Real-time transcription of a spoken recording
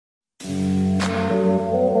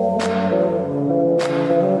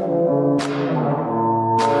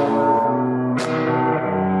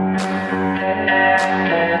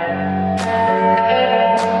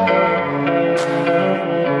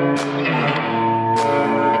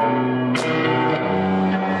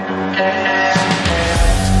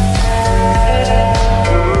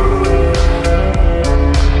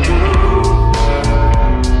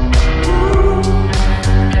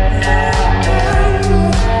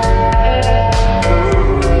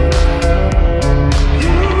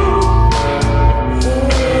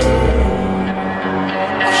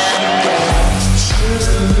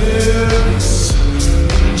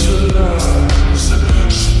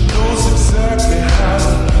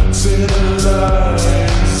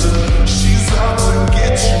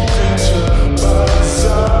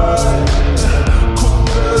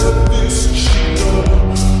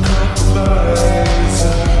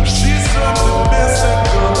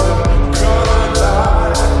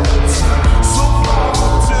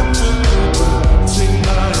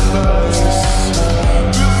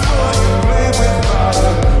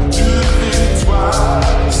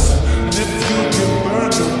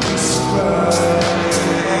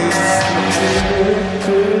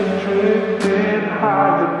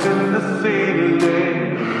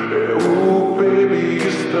ceiling. Ooh, baby,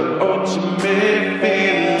 it's the ultimate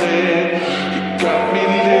feeling. You got me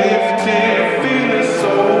lifted, feeling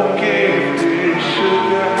so gifted.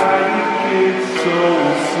 Sugar, how you get so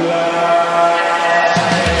fly?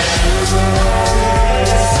 Sugar, how you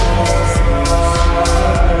get so fly?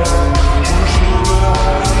 Sugar,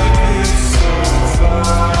 how you get so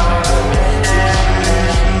fly?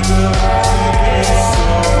 Sugar, how you get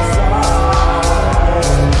so fly?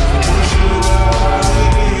 Sugar, how you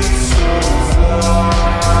get so fly?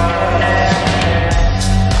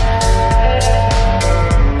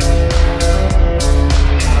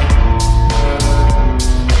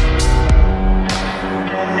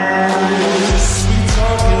 Sweet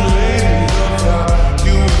talking lady, love how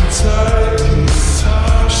you entice.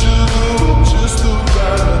 Sugar with just the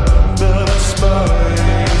right amount of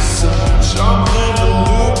spice. Chocolate and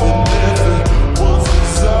loop and everyone's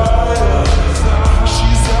desire.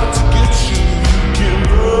 She's out to get you, you can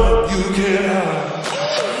run, you can hide.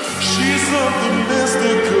 She's something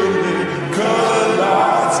mystical in color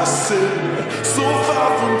lights. I said, so far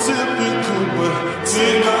from typical, but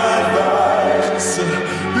take my